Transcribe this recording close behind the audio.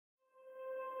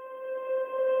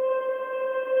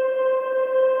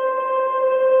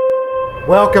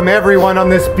Welcome everyone on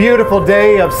this beautiful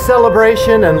day of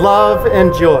celebration and love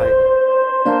and joy.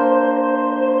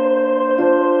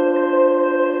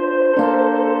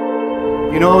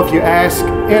 You know, if you ask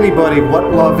anybody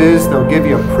what love is, they'll give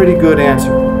you a pretty good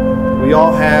answer. We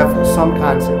all have some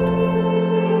concept.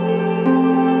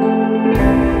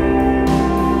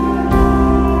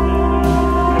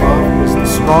 Love is the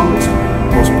strongest,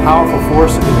 most powerful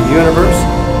force in the universe,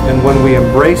 and when we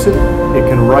embrace it, it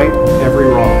can right every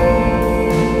wrong.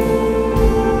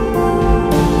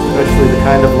 Especially the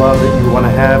kind of love that you want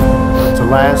to have to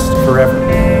last forever.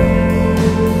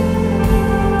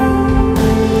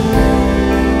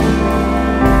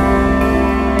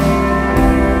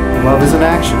 Love is an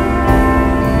action.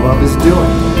 Love is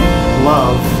doing.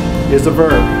 Love is a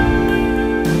verb.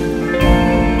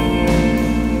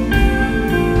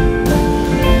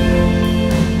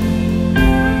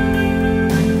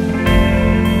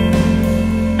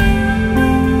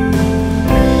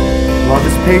 Love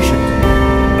is patient.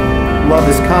 Love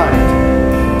is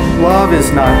kind. Love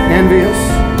is not envious,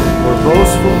 or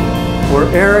boastful, or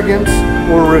arrogant,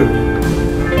 or rude.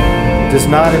 It does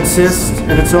not insist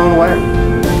in its own way.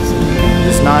 It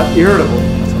is not irritable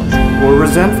or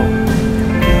resentful.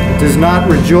 It does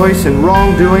not rejoice in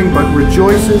wrongdoing, but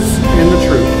rejoices in the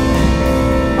truth.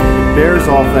 It bears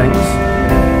all things,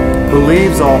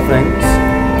 believes all things,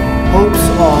 hopes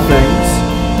all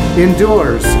things,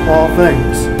 endures all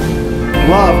things.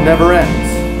 Love never ends.